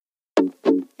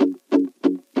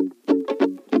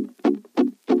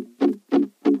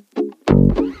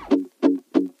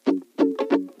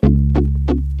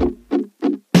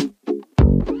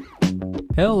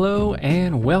Hello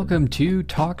and welcome to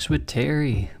Talks with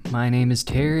Terry. My name is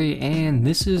Terry and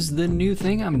this is the new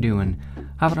thing I'm doing.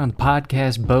 Hopping on the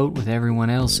podcast boat with everyone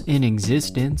else in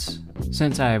existence.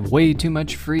 Since I have way too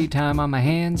much free time on my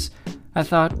hands, I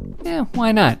thought,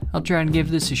 why not? I'll try and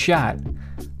give this a shot.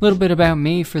 A little bit about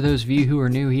me for those of you who are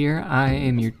new here. I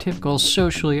am your typical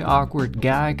socially awkward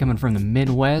guy coming from the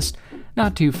Midwest,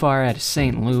 not too far out of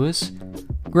St. Louis.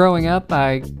 Growing up,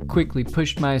 I quickly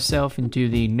pushed myself into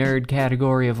the nerd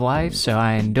category of life, so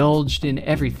I indulged in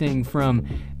everything from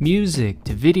music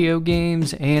to video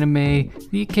games, anime,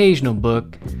 the occasional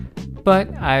book.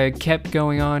 But I kept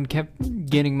going on, kept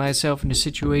getting myself into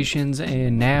situations,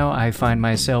 and now I find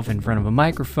myself in front of a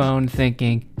microphone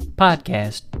thinking,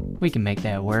 podcast, we can make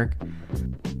that work.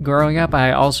 Growing up,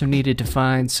 I also needed to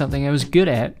find something I was good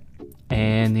at,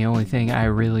 and the only thing I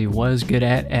really was good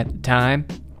at the time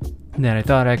that I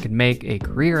thought I could make a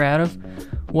career out of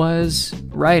was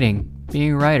writing,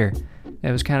 being a writer.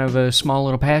 That was kind of a small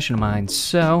little passion of mine.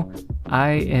 So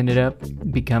I ended up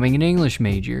becoming an English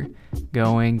major,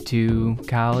 going to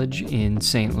college in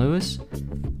St. Louis,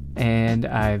 and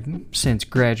I've since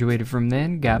graduated from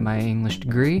then, got my English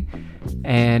degree,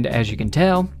 and as you can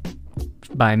tell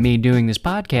by me doing this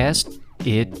podcast,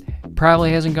 it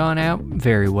probably hasn't gone out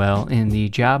very well in the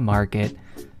job market.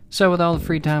 So with all the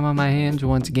free time on my hands,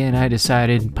 once again, I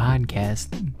decided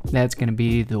podcast, that's going to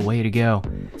be the way to go.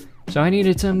 So I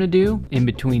needed something to do in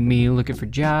between me looking for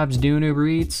jobs, doing Uber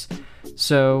Eats.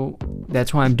 So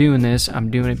that's why I'm doing this. I'm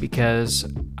doing it because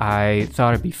I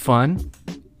thought it'd be fun.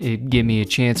 It'd give me a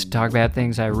chance to talk about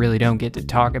things I really don't get to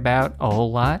talk about a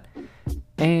whole lot.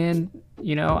 And,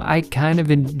 I kind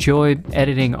of enjoy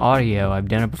editing audio. I've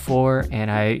done it before and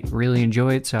I really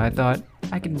enjoy it. So I thought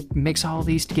I can mix all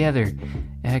these together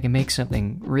and I can make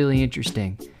something really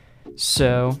interesting.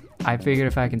 So I figured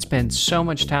if I can spend so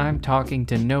much time talking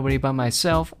to nobody but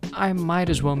myself, I might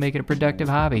as well make it a productive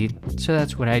hobby. So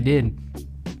that's what I did.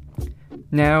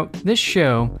 Now, this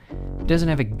show doesn't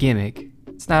have a gimmick.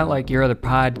 It's not like your other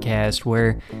podcast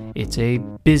where it's a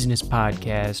business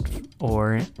podcast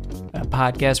or a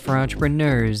podcast for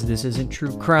entrepreneurs. This isn't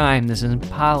true crime. This isn't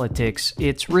politics.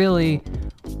 It's really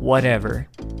whatever.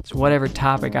 It's whatever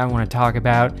topic I want to talk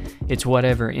about. It's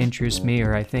whatever interests me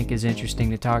or I think is interesting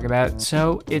to talk about.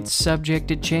 So it's subject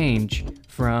to change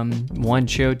from one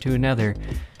show to another.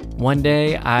 One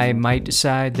day I might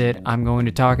decide that I'm going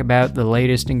to talk about the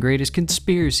latest and greatest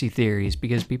conspiracy theories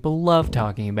because people love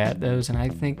talking about those and I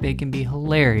think they can be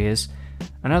hilarious.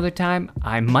 Another time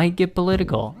I might get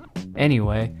political.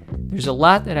 Anyway, there's a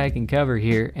lot that I can cover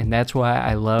here and that's why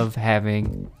I love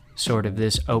having sort of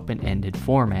this open-ended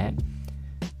format.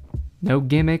 No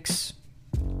gimmicks.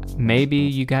 Maybe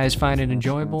you guys find it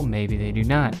enjoyable, maybe they do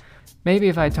not. Maybe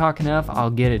if I talk enough, I'll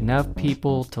get enough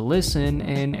people to listen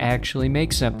and actually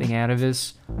make something out of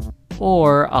this.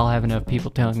 Or I'll have enough people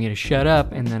telling me to shut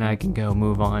up and then I can go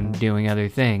move on doing other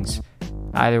things.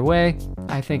 Either way,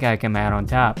 I think I come out on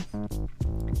top.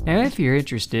 Now if you're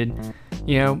interested,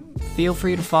 feel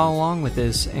free to follow along with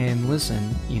this and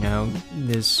listen.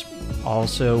 This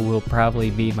also will probably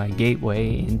be my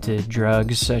gateway into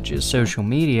drugs such as social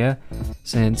media,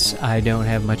 since I don't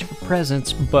have much of a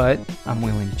presence, but I'm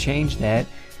willing to change that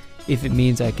if it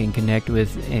means I can connect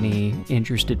with any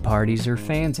interested parties or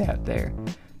fans out there.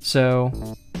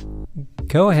 So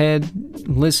go ahead,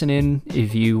 listen in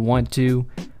if you want to.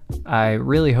 I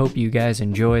really hope you guys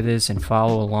enjoy this and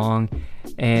follow along.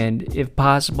 And if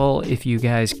possible, if you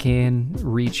guys can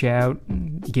reach out,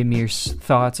 give me your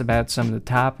thoughts about some of the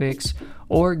topics,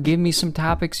 or give me some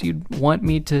topics you'd want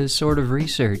me to sort of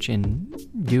research and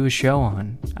do a show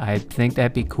on. I think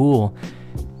that'd be cool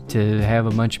to have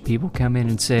a bunch of people come in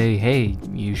and say, hey,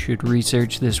 you should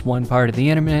research this one part of the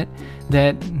internet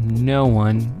that no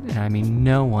one, and I mean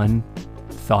no one,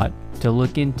 thought to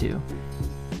look into.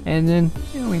 And then,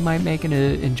 we might make an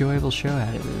enjoyable show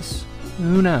out of this.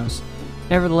 Who knows?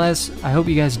 Nevertheless, I hope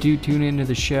you guys do tune into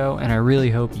the show, and I really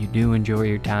hope you do enjoy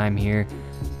your time here.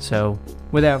 So,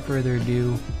 without further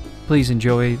ado, please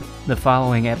enjoy the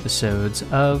following episodes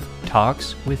of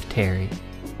Talks with Terry.